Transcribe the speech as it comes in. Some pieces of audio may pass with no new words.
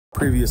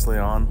Previously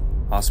on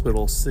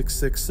Hospital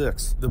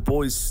 666, the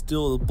boys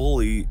still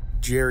bully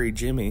Jerry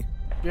Jimmy.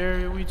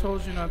 Gary, we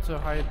told you not to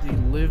hide the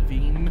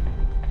living.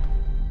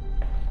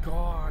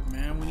 God,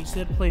 man, when he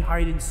said play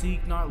hide and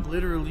seek, not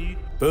literally.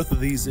 Both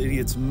of these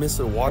idiots miss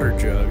a water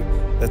jug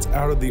that's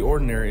out of the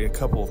ordinary a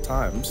couple of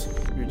times.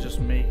 You're just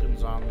making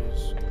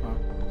zombies, huh?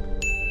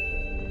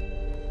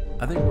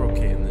 I think we're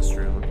okay in this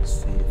room.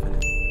 Let's see if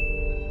it...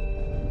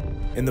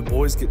 And the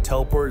boys get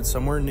teleported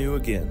somewhere new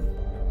again.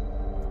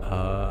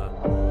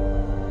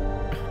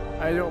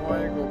 I don't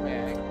want to go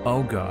back.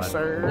 Oh god.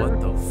 Sir? What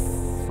the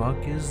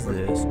fuck is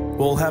this? What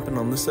will happen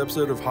on this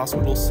episode of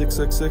Hospital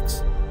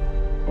 666?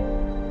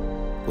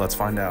 Let's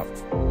find out.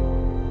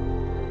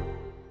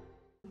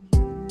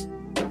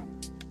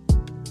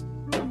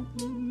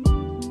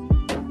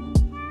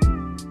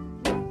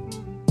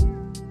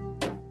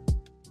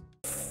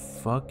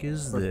 Fuck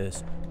is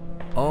this?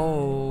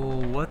 Oh,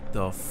 what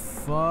the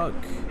fuck?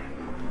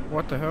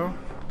 What the hell?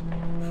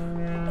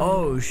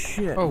 Oh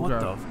shit. Oh, what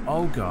god. the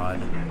oh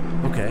god.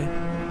 Okay.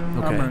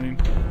 I'm Okay. running.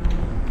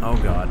 Oh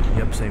god.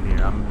 Yep, same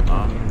here.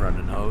 I'm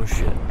running. Oh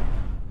shit.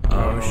 I don't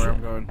Oh know shit. where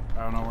I'm going.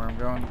 I don't know where I'm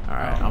going.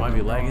 Alright, I might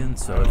be lagging,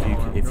 so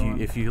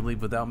if you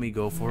leave without me,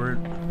 go for it.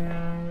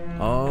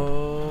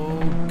 Oh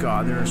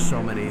god, there are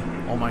so many.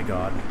 Oh my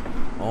god.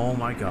 Oh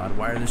my god,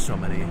 why are there so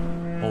many?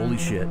 Holy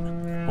shit.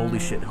 Holy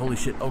shit, holy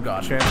shit. Oh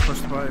god. Chance,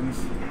 push the buttons.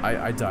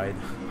 I died.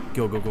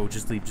 Go, go, go.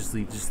 Just leave, just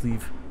leave, just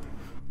leave.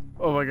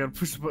 Oh my god,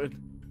 push the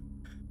button.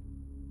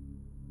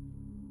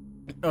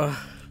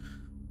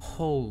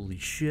 Holy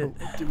shit.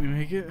 Oh, did we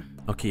make it?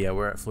 Okay, yeah,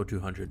 we're at floor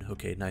 200.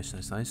 Okay, nice,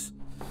 nice, nice.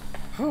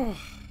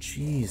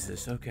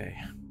 Jesus, okay.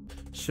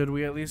 Should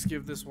we at least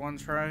give this one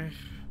try?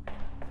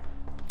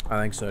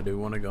 I think so. Do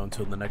we want to go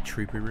until the next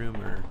creepy room,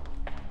 or?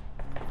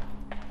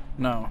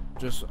 No,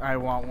 just I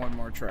want one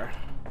more try.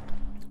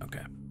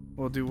 Okay.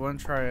 We'll do one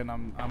try and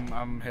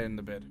I'm heading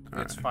to bed.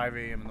 All It's right. 5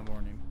 a.m. in the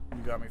morning.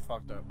 You got me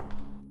fucked up.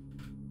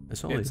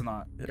 It's only. It's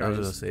not. I was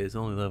gonna Guys. say it's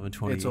only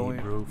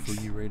 11:28, bro, for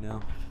you right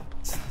now.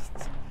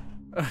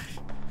 All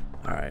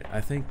right, I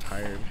think.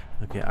 Tired.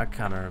 Okay, I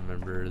kind of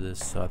remember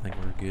this, so I think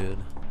we're good.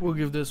 We'll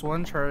give this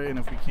one try, and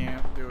if we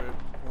can't do it,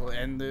 we'll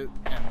end it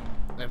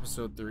in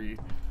episode 3.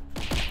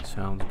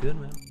 Sounds good,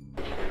 man.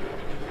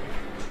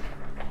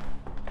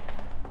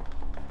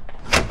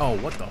 Oh,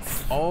 what the?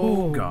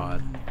 Oh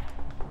god.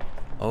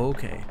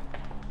 Okay.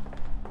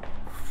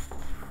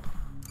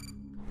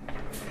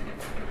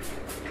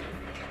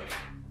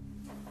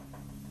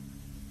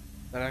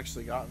 That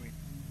actually got me.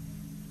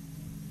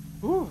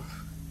 Whew.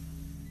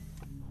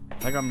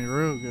 That got me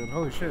real good.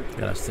 Holy shit.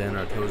 Gotta stay on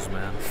our toes,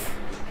 man.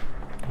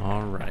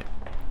 All right.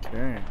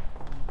 Okay.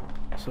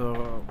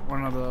 So,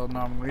 one of the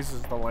anomalies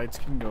is the lights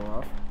can go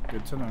off.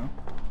 Good to know.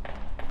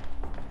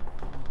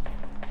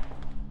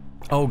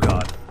 Oh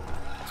god.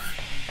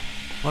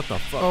 What the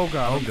fuck? Oh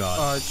god. Oh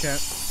god.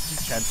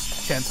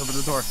 Chance over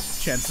the door.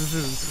 Chance.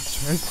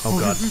 Oh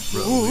god,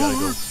 bro, we gotta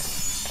go.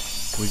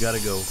 We gotta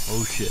go.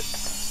 Oh shit.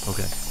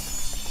 Okay.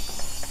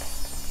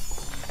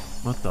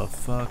 What the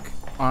fuck?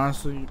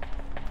 Honestly,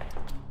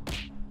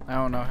 I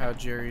don't know how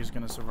Jerry's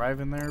gonna survive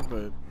in there,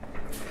 but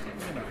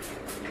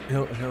you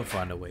know, He'll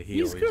find a way.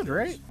 he's always good, does.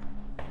 right?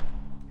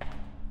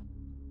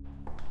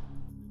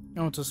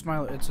 No, it's a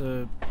smile. It's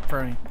a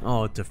frowny.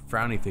 Oh, it's a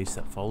frowny face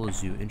that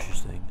follows you.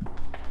 Interesting.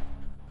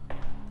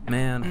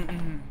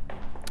 Man,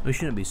 we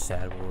shouldn't be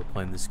sad while we're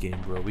playing this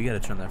game, bro. We gotta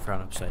turn that frown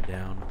upside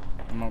down.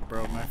 No,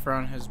 bro, my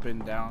frown has been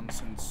down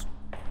since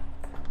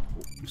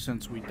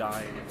we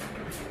died.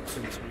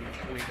 Since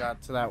we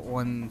got to that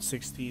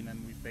 116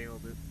 and we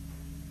failed it.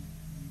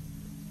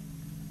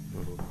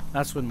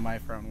 That's when my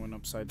frown went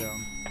upside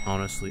down.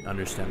 Honestly,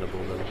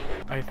 understandable though.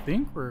 I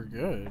think we're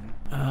good.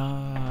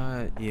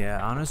 Yeah,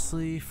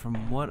 honestly,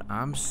 from what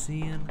I'm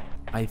seeing,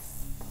 I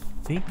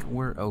think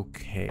we're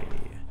okay.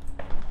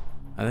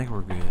 I think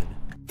we're good.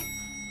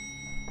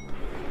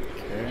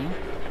 Okay.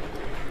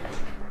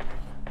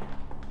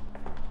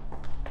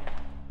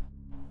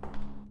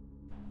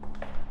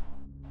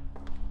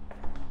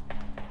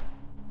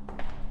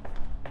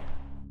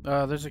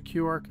 There's a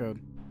QR code.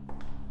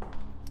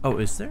 Oh,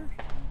 is there?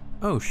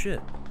 Oh,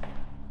 shit.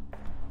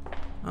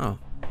 Oh.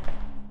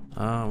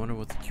 I wonder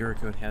what the QR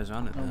code has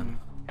on it then.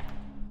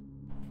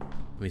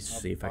 Let me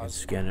see if I can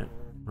scan it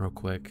real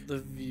quick. The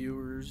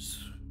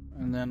viewers,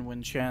 and then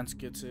when Chance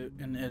gets it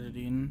in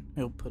editing,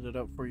 he'll put it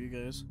up for you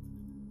guys.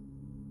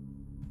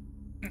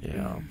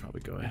 Yeah, I'll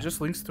probably go It ahead.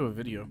 just links to a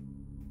video.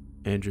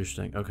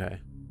 Interesting. Okay.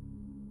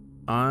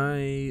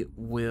 I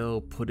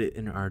will put it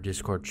in our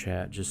Discord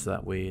chat just so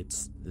that way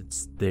it's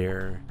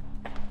there.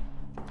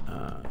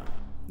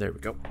 There we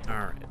go. All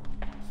right.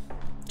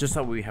 Just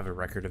so we have a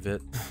record of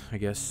it, I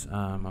guess.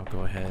 I'll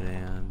go ahead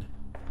and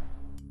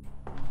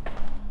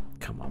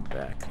come on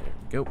back. There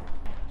we go.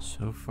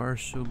 So far,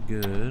 so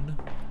good.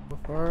 So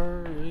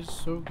far is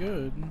so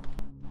good.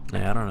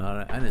 Yeah, I don't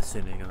know. I didn't see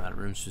anything in that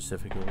room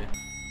specifically.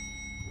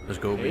 Let's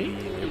go, baby.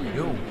 There we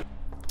go.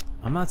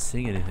 I'm not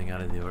seeing anything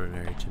out of the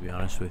ordinary, to be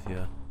honest with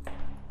you.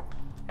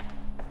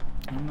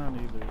 I'm not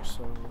either,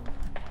 so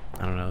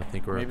I don't know. I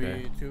think we're Maybe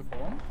okay. 2 for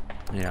 1?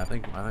 Yeah, I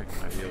think it might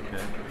be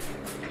okay.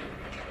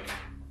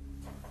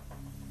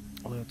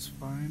 Let's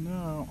find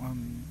out.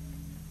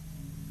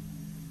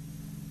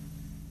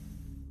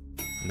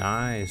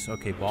 Nice.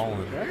 Okay,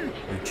 balling. Okay.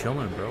 You're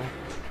chilling, bro.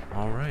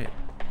 All right.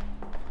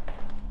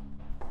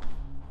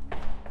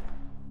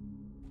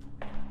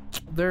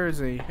 There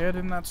is a head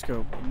in that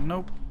scope.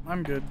 Nope,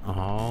 I'm good.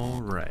 All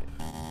right.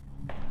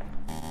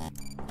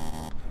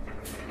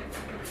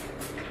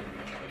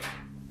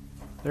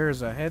 There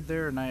is a head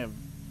there, and I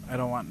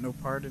don't want no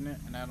part in it,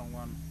 and I don't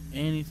want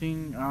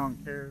anything. I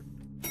don't care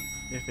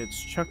if it's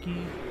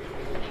Chucky.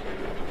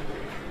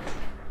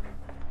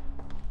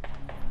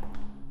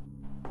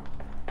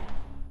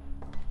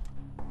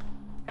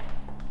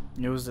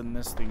 It was in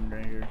this thing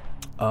right here.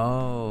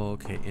 Oh,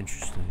 okay.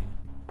 Interesting.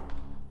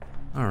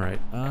 All right.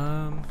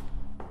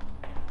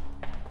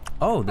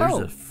 Oh, there's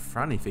a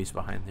frowny face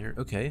behind there.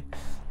 Okay,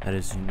 that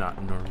is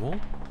not normal.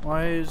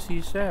 Why is he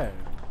sad?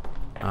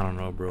 I don't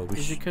know, bro.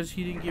 Is it because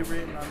he didn't get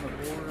written on the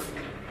board?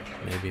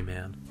 Maybe,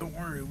 man. Don't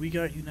worry, we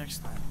got you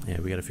next time.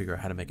 Yeah, we gotta figure out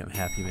how to make him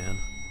happy, man.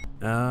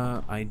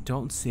 I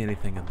don't see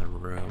anything in the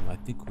room. I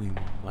think we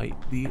might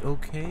be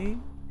okay.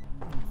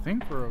 I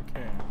think we're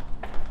okay.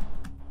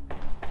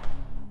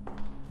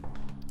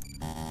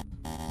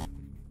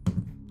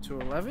 To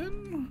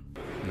 11?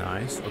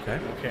 Nice. Okay.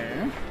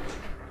 Okay.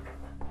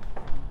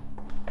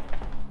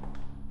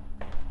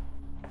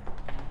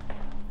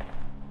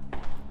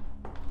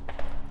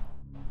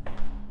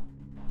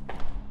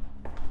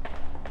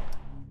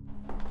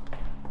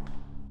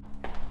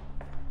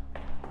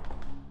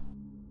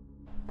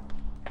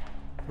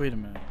 Wait a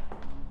minute.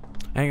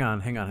 Hang on.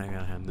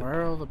 Why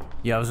are all the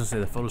Yeah, I was gonna say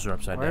the photos are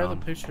upside why are the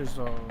down. pictures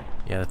all?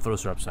 Yeah, the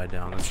photos are upside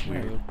down. That's Yeah.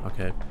 weird.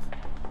 Okay.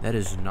 That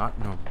is not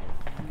normal.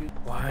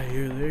 Why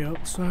are they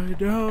upside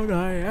down?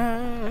 I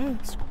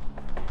ask.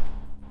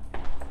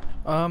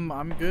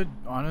 I'm good.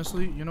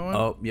 Honestly, you know what?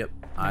 Oh, yep.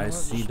 I what?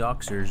 see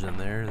doctors in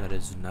there. That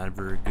is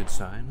never a good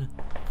sign.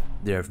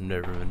 There have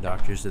never been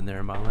doctors in there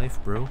in my life,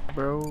 bro.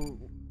 Bro,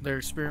 they're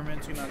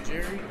experimenting on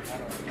Jerry. I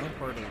don't want no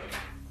part of it.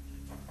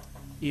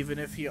 Even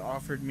if he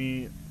offered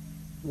me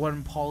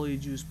 1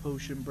 polyjuice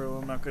potion, bro,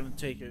 I'm not gonna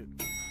take it.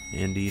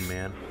 Indeed,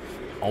 man.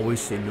 Always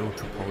say no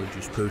to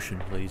polyjuice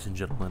potion, ladies and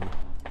gentlemen.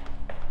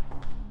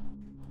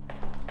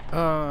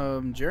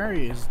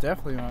 Jerry is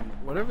definitely on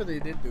whatever they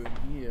did to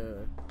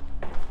him.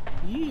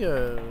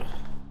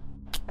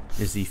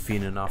 Is he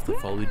fiending off the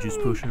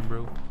polyjuice potion,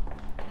 bro?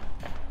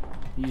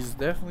 He's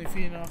definitely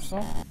feeding off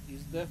something.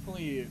 He's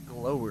definitely a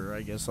glower,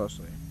 I guess I'll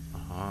say.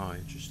 Oh,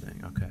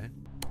 interesting. Okay.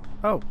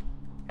 Oh.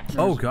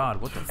 Oh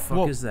God, what the fuck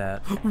Whoa. is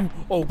that?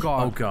 Oh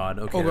God. Oh God.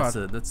 Okay, Oh, God.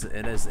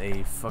 it is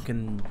a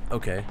fucking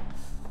okay.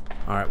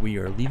 All right, we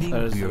are leaving.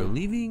 That is We are a-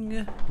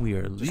 leaving. We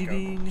are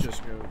leaving.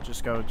 Just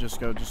go.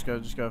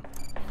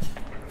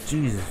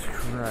 Jesus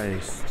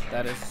Christ.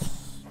 That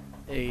is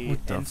a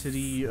What the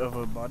entity of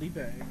a body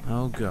bag.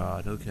 Oh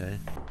God. Okay.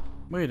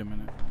 Wait a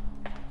minute.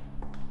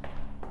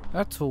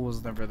 That tool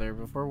was never there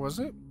before, was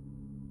it?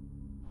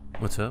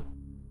 What's up?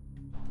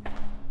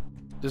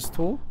 This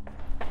tool?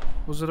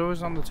 Was it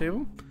always on the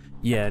table?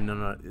 Yeah,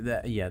 no.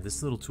 Yeah,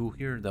 this little tool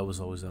here that was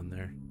always on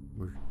there.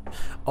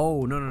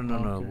 Oh no.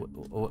 Okay.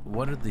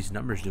 What are these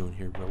numbers doing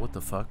here, bro? What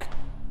the fuck?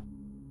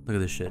 Look at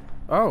this shit.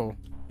 Oh.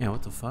 Yeah,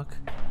 what the fuck?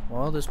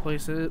 Well, this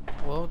place is...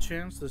 Well,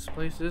 Chance, this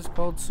place is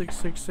called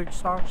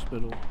 666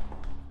 Hospital.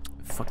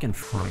 Fucking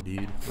Fred,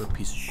 dude. What a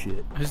piece of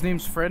shit. His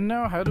name's Fred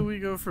now? How do we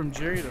go from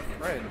Jerry to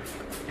Fred?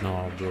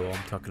 No, bro.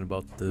 I'm talking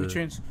about We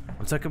changed...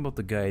 I'm talking about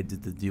the guy I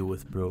did the deal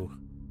with, bro.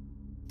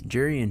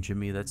 Jerry and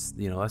Jimmy. That's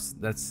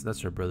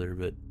that's our brother,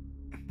 but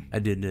I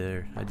did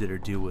her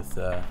deal with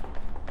an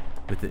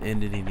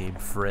entity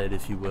named Fred,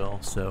 if you will.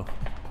 So.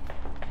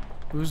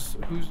 Who's...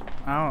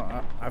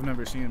 I've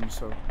never seen him,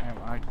 so...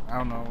 I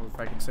don't know if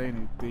I can say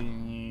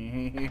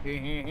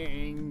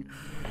anything.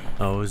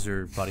 Oh, is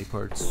there body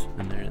parts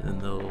in there in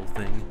the little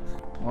thing?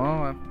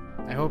 Well,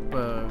 I hope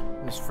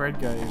this Fred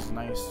guy is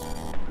nice.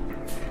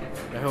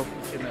 I hope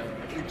we can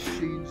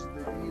exchange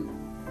the deal.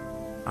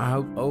 I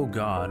hope. Oh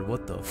God,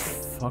 what the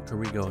fuck are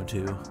we going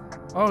to?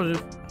 Oh,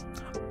 dude.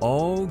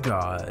 Oh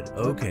God.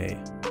 Okay.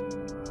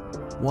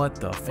 What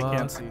the fuck? I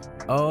can't see.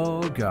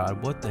 Oh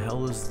God, what the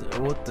hell is?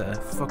 What the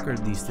fuck are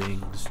these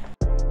things?